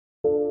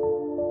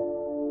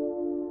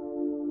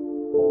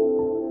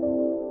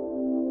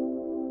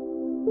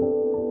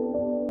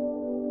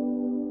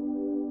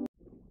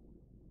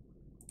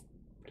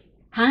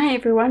Hi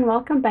everyone,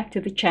 welcome back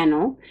to the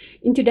channel.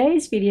 In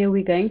today's video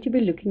we're going to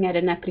be looking at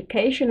an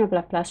application of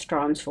Laplace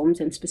transforms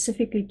and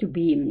specifically to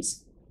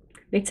beams.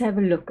 Let's have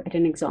a look at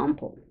an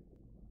example.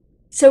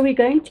 So we're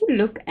going to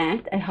look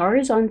at a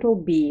horizontal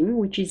beam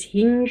which is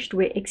hinged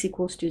where x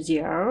equals to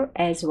 0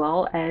 as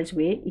well as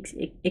where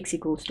x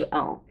equals to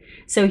L.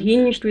 So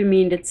hinged we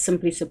mean it's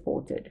simply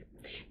supported.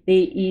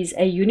 There is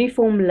a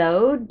uniform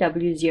load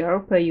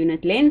W0 per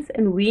unit length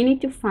and we need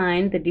to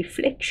find the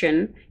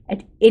deflection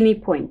at any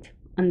point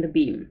on the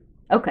beam.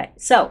 Okay,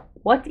 so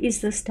what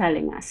is this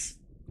telling us?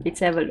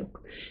 Let's have a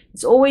look.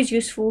 It's always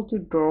useful to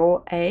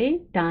draw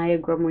a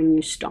diagram when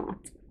you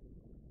start.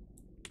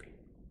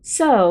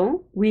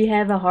 So we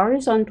have a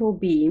horizontal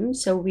beam,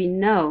 so we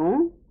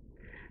know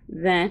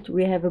that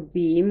we have a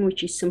beam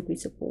which is simply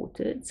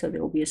supported. So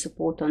there will be a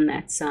support on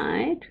that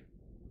side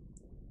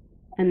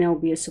and there will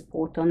be a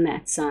support on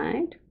that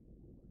side,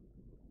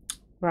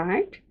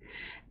 right?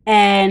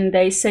 And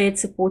they say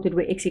it's supported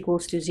where x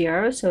equals to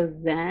 0, so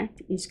that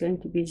is going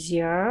to be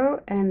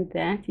 0, and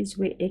that is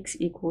where x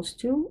equals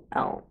to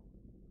L.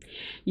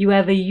 You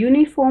have a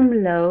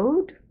uniform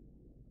load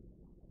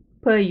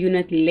per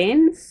unit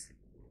length,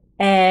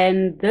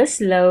 and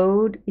this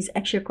load is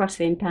actually across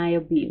the entire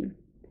beam.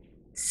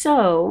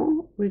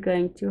 So we're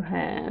going to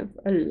have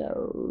a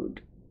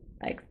load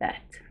like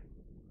that,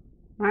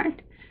 right?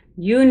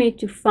 You need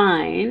to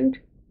find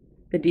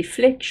the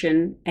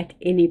deflection at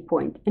any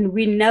point, and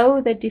we know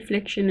that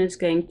deflection is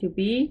going to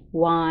be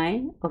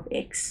y of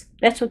x.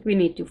 That's what we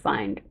need to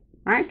find,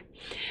 right?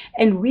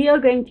 And we are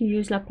going to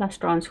use Laplace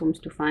transforms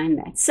to find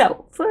that.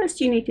 So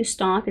first you need to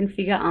start and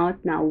figure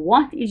out now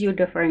what is your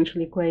differential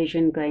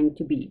equation going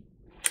to be,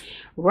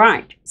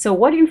 right? So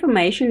what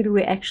information do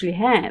we actually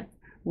have?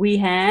 We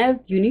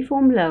have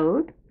uniform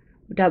load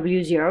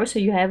W0, so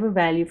you have a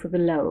value for the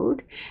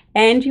load,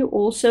 and you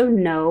also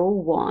know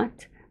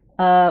what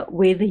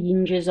where the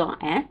hinges are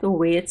at, or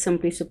where it's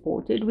simply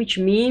supported, which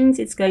means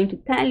it's going to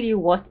tell you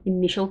what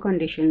initial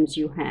conditions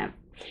you have.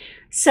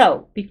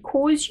 So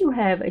because you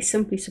have a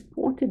simply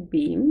supported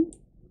beam,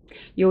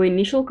 your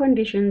initial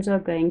conditions are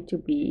going to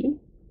be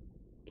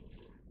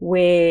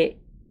where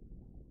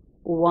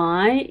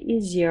y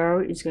is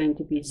 0 is going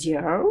to be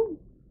 0,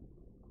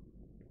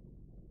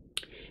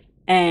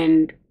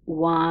 and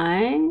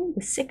y,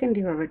 the second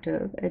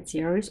derivative at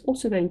 0, is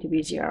also going to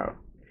be 0.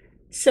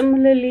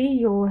 Similarly,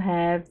 you'll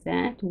have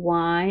that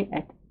y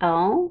at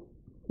L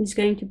is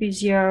going to be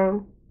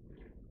 0,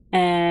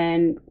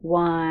 and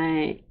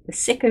y, the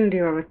second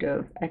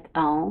derivative at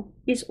L,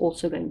 is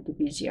also going to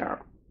be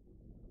 0,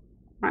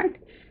 right?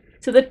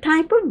 So the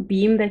type of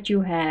beam that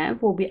you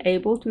have will be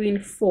able to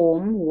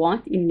inform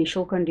what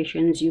initial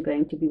conditions you're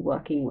going to be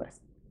working with.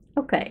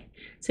 Okay,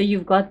 so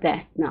you've got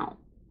that now.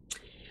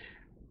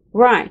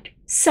 Right,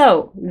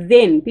 so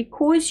then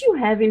because you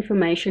have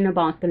information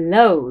about the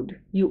load,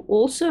 you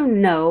also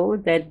know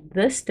that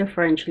this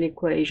differential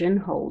equation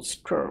holds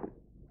true.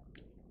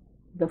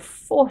 The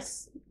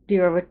fourth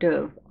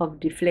derivative of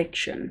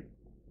deflection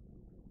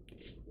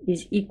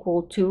is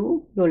equal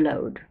to your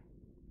load.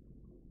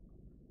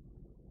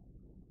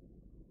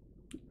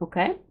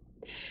 Okay,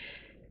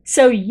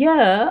 so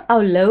here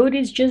our load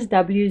is just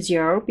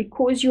W0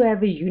 because you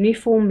have a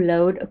uniform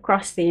load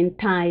across the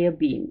entire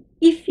beam.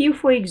 If you,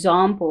 for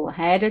example,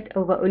 had it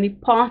over only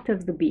part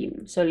of the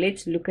beam, so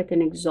let's look at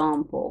an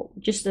example,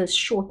 just a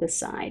shorter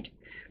side.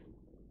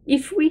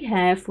 If we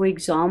have, for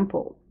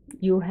example,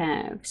 you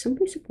have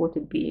simply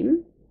supported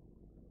beam,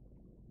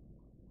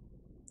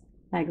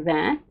 like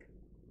that,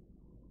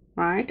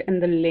 right? And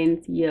the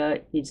length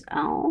here is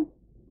L.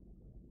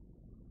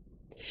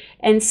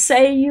 And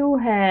say you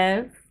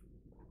have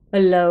a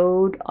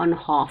load on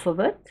half of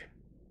it,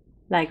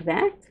 like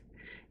that.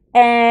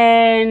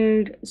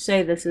 And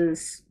say this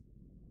is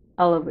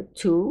L over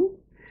 2,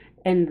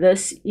 and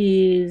this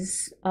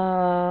is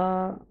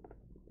 3L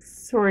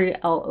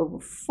over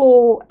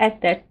 4.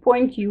 At that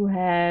point you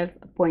have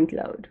a point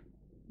load,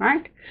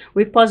 right?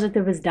 Where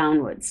positive is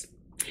downwards.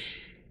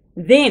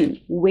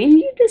 Then when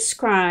you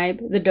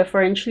describe the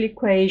differential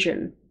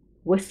equation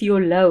with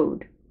your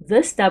load,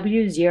 this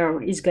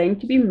W0 is going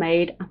to be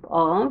made up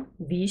of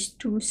these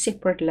two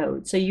separate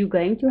loads. So you're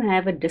going to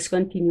have a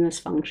discontinuous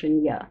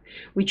function here,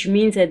 which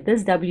means that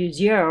this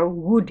W0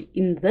 would,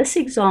 in this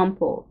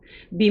example,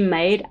 be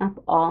made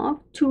up of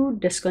two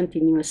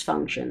discontinuous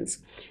functions.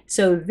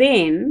 So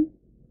then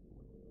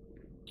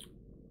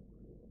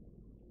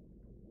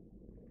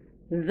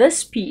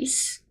this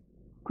piece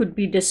could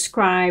be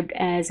described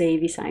as a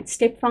Heaviside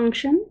step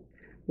function.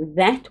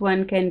 That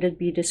one can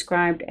be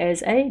described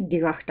as a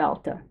Dirac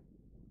delta,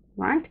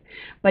 right?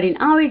 But in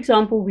our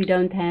example we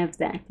don't have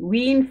that.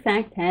 We in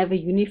fact have a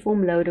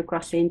uniform load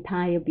across the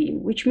entire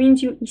beam, which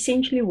means you're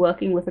essentially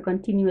working with a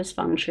continuous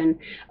function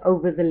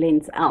over the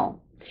length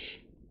L.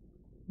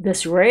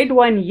 This red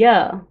one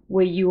here,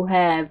 where you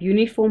have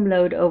uniform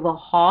load over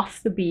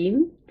half the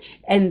beam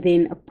and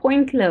then a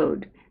point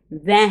load,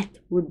 that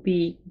would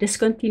be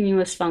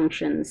discontinuous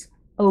functions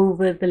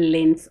over the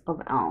length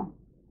of L.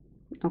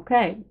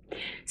 Okay,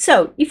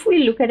 so if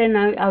we look at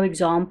our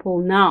example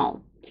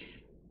now,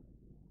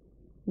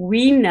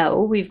 we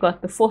know we've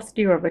got the fourth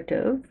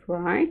derivative,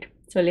 right?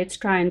 So let's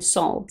try and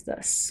solve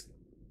this.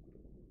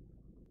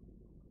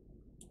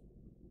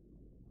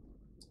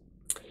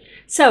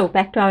 So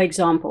back to our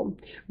example,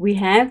 we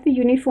have the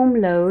uniform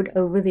load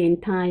over the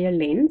entire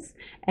length,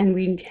 and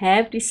we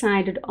have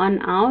decided on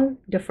our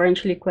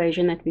differential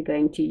equation that we're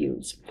going to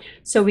use.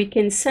 So we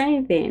can say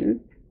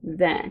then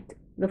that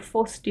the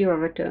fourth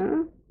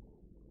derivative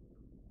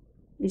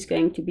is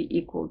going to be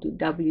equal to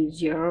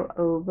W0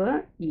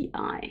 over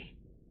EI,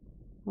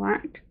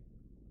 right?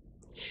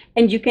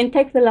 And you can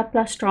take the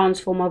Laplace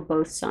transform of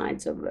both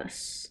sides of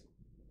this,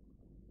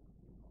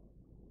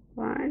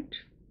 right?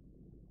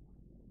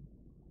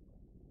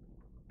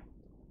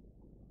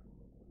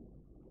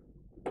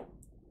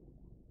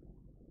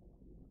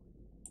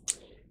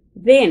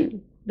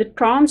 Then the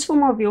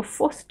transform of your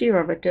fourth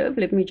derivative,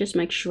 let me just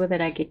make sure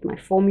that I get my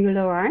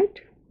formula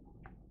right.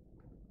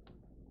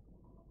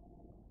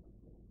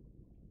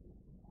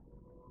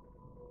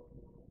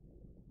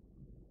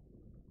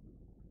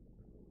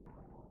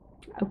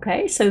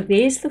 Okay, so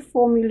there's the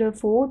formula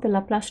for the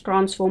Laplace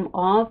transform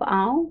of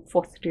our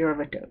fourth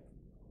derivative.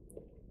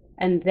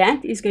 And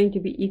that is going to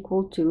be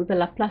equal to the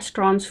Laplace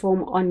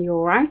transform on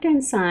your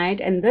right-hand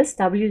side, and this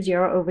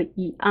W0 over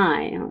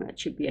EI, oh, that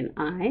should be an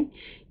I,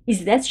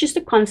 that's just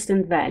a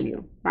constant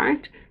value,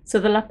 right? So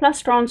the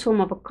Laplace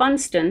transform of a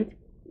constant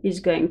is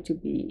going to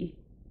be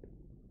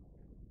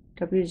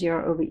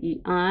W0 over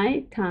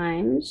EI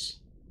times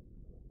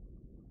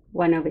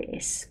 1 over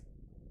S.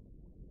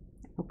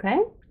 Okay?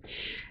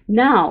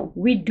 Now,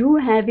 we do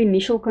have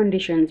initial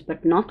conditions,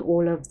 but not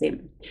all of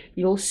them.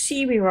 You'll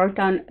see we wrote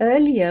down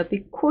earlier,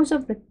 because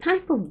of the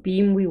type of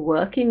beam we're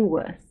working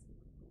with,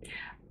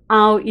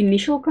 our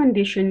initial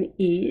condition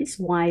is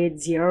y at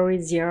 0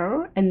 is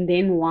 0, and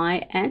then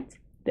y at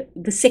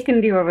the second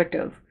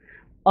derivative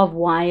of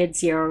y at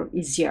 0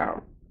 is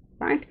 0,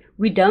 right?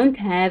 We don't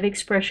have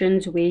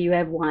expressions where you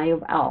have y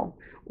of L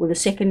or the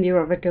second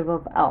derivative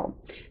of L.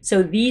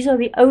 So these are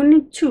the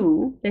only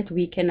two that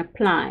we can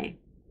apply,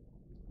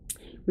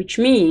 which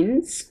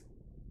means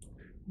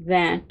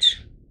that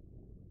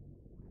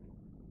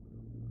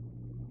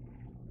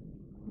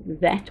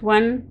that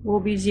one will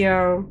be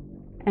 0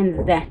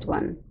 and that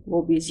one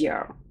will be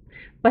 0.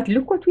 But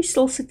look what we're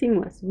still sitting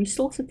with. We're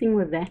still sitting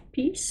with that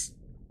piece,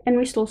 and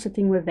we're still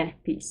sitting with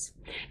that piece.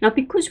 Now,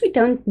 because we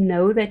don't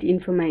know that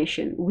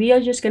information, we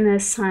are just going to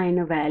assign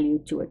a value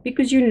to it,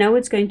 because you know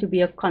it's going to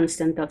be a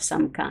constant of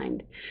some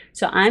kind.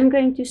 So I'm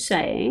going to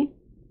say,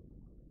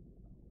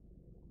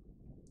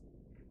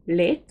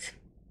 let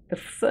the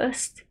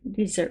first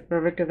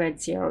derivative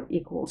at 0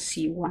 equals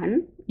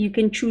C1. You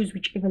can choose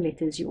whichever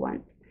letters you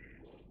want.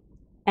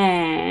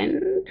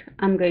 And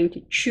I'm going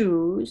to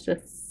choose the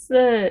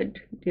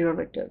third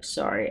derivative,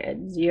 at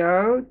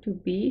 0 to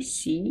be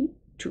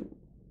C2.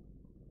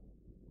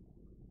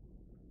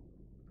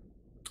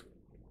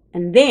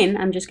 And then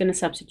I'm just going to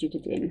substitute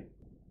it in,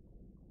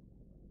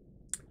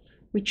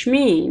 which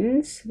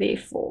means,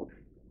 therefore,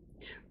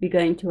 we're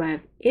going to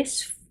have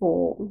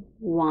S4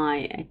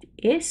 y at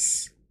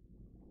S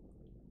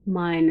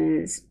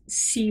minus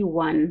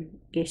C1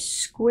 S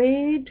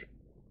squared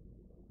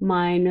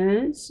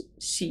minus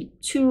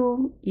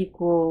C2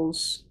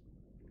 equals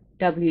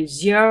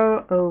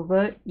W0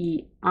 over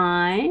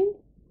EI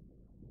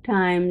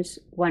times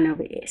 1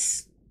 over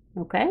S.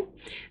 Okay,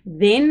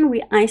 then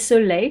we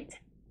isolate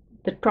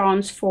the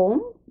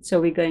transform,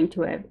 so we're going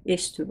to have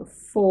S to the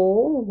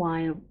 4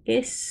 y of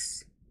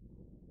S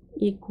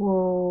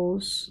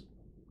equals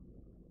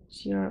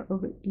 0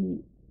 over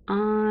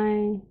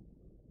EI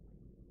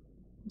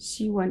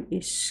C1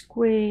 is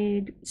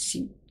squared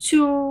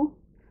C2,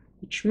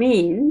 which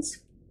means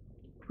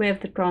if we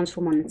have the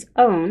transform on its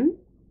own,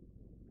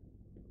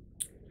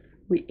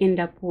 we end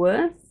up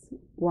with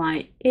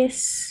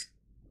ys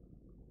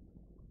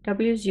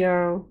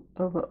W0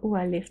 over, oh,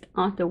 I left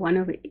out the 1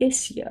 over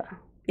S here.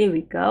 There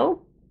we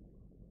go.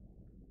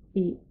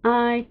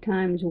 EI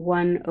times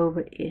 1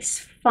 over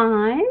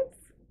S5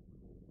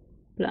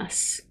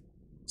 plus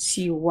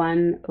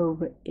C1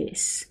 over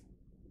S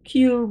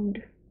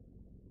cubed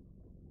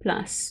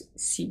plus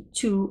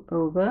C2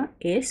 over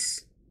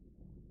S5.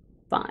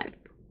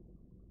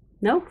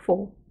 No,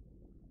 4.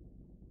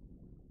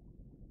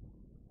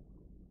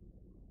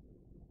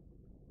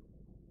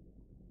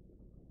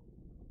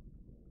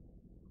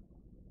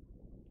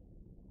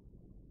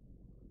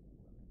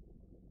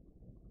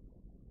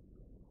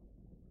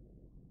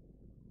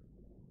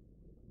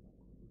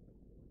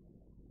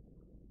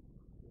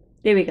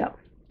 There we go.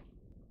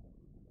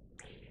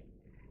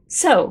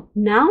 So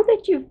now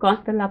that you've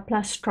got the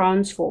Laplace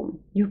transform,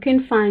 you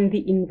can find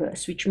the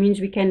inverse, which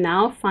means we can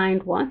now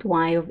find what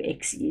y of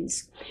x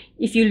is.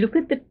 If you look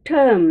at the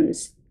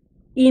terms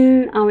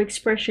in our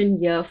expression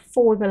here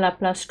for the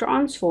Laplace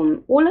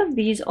transform, all of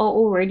these are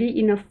already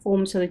in a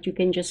form so that you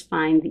can just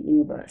find the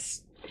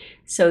inverse.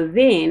 So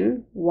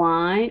then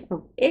y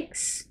of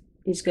x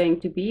is going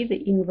to be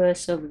the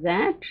inverse of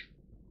that.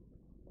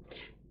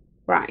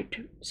 Right,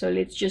 so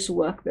let's just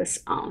work this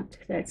out.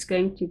 That's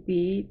going to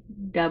be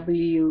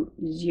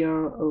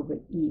W0 over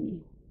E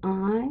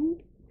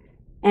and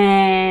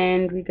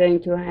we're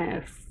going to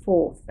have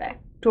 4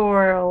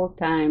 factorial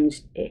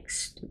times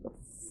x to the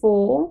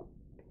 4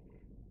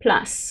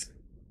 plus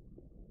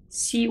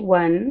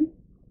c1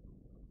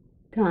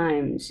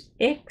 times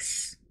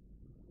x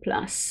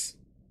plus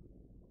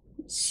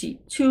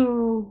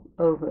c2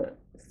 over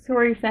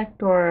 3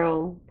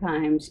 factorial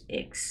times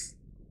x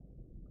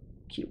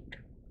cubed.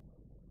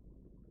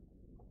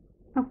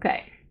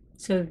 Okay,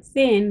 so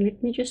then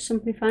let me just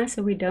simplify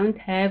so we don't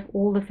have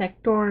all the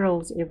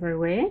factorials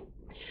everywhere.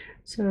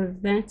 So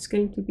that's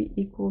going to be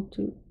equal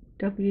to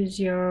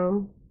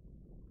W0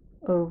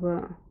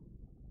 over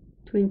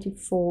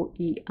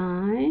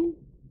 24EI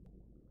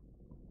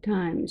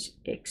times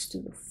x to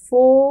the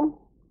 4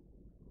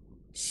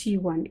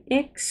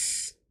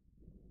 C1x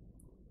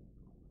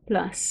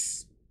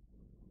plus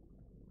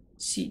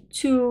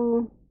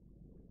C2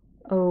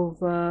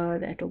 over,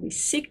 that will be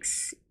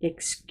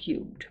 6x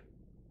cubed,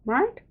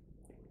 right?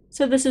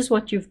 So this is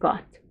what you've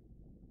got.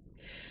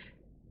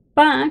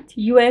 But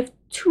you have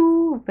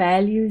 2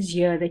 values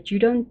here that you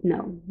don't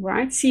know,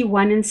 right?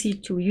 C1 and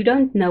C2, you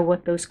don't know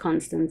what those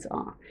constants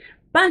are.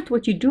 But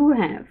what you do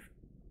have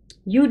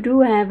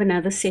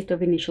another set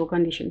of initial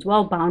conditions,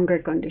 well,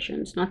 boundary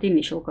conditions, not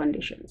initial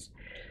conditions.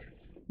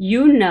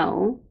 You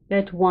know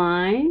that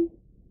y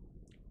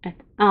at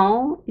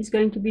L is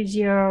going to be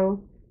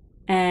 0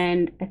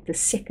 and at the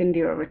second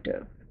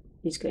derivative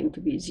is going to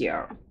be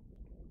 0.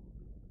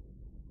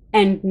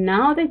 And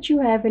now that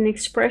you have an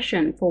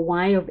expression for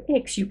y of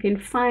x, you can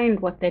find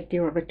what that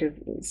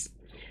derivative is.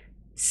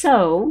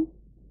 So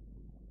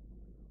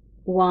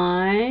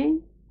y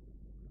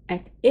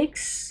at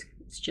x,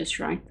 let's just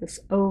write this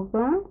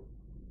over,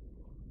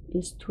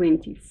 is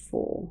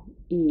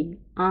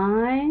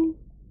 24EI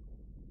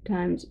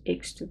times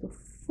x to the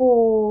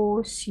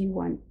 4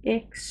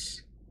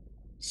 C1x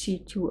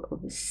C2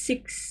 over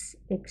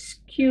 6x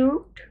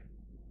cubed,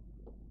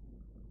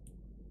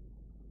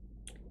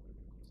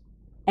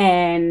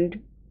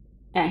 and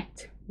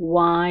at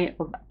y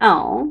of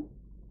L,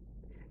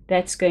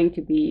 that's going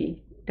to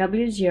be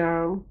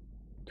W0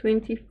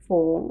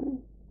 24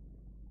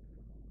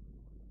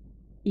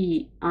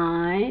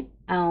 EI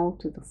L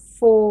to the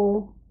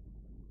 4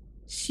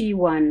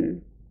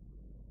 C1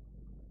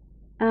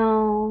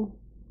 L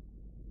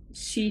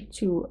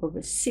C2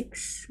 over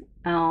 6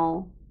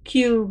 L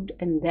cubed,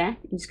 and that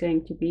is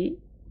going to be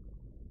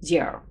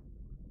 0.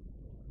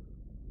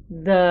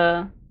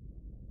 The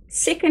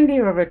second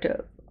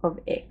derivative of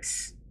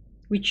x,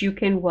 which you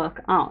can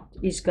work out,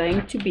 is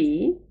going to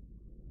be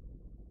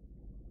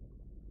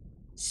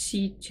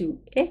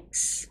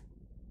C2x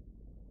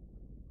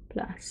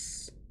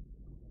plus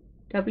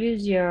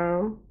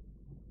W0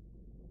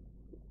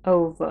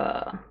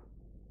 over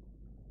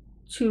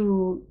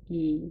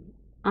 2EI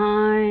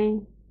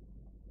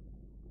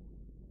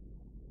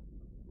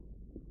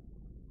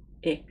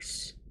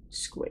x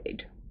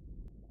squared.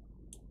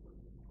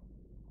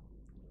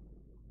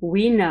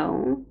 We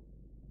know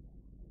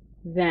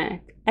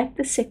that at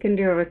the second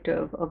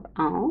derivative of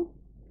L,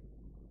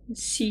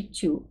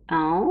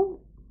 C2L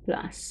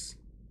plus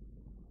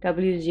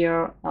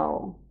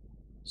W0L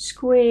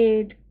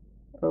squared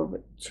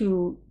over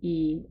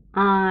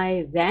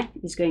 2EI, that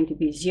is going to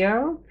be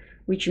 0,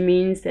 which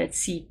means that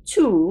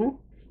C2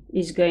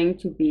 is going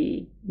to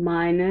be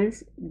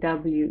minus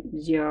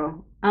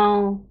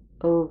W0L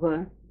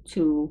over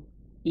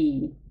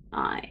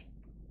 2EI.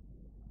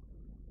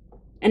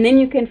 And then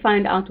you can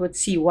find out what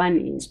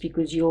C1 is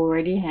because you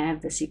already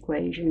have this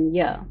equation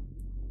here.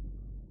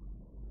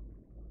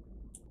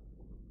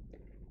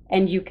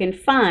 And you can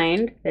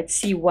find that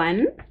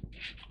C1,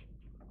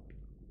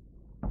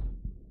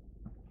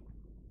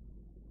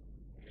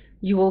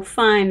 you will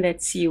find that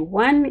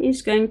C1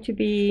 is going to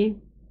be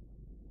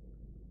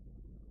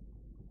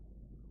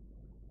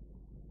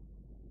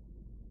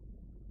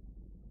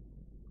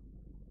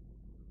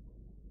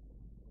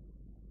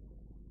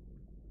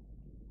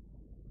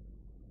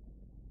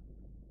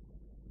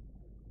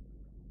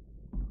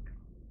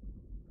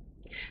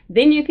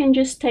then you can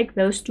just take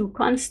those 2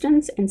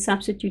 constants and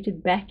substitute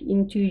it back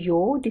into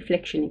your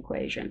deflection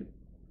equation.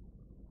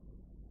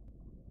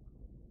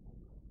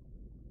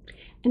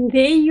 And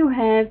there you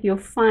have your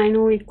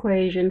final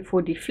equation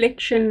for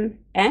deflection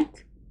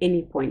at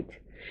any point.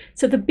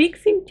 So the big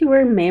thing to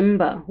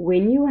remember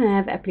when you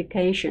have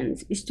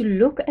applications is to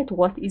look at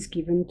what is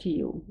given to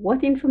you.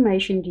 What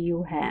information do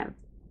you have?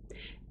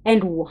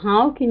 And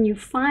how can you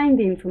find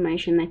the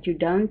information that you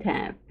don't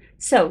have?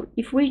 So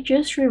if we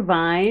just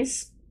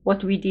revise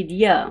what we did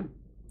here,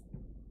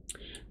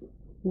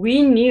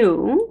 we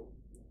knew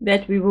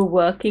that we were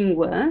working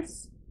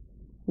with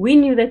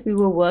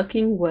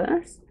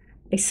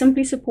a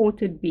simply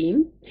supported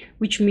beam,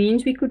 which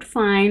means we could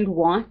find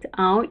what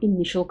our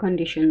initial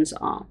conditions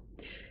are.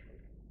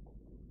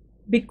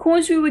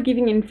 Because we were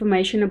giving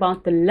information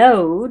about the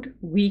load,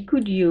 we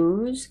could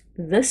use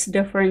this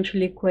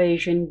differential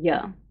equation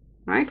here,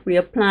 right? We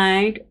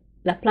applied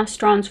Laplace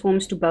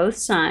transforms to both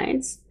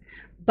sides,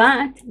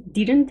 but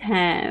didn't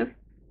have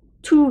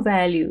 2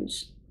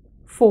 values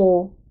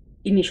for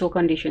initial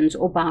conditions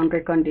or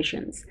boundary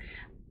conditions.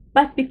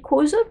 But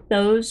because of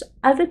those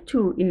other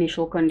two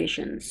initial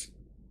conditions,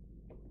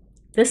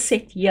 this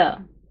set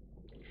here,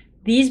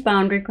 these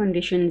boundary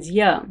conditions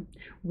here,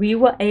 we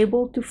were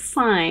able to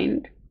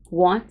find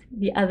what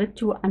the other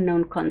two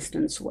unknown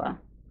constants were,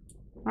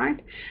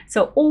 right?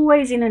 So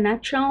always, in a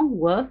nutshell,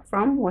 work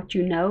from what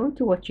you know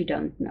to what you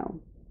don't know.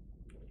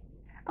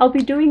 I'll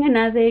be doing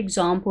another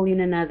example in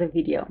another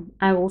video.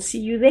 I will see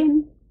you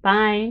then.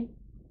 Bye.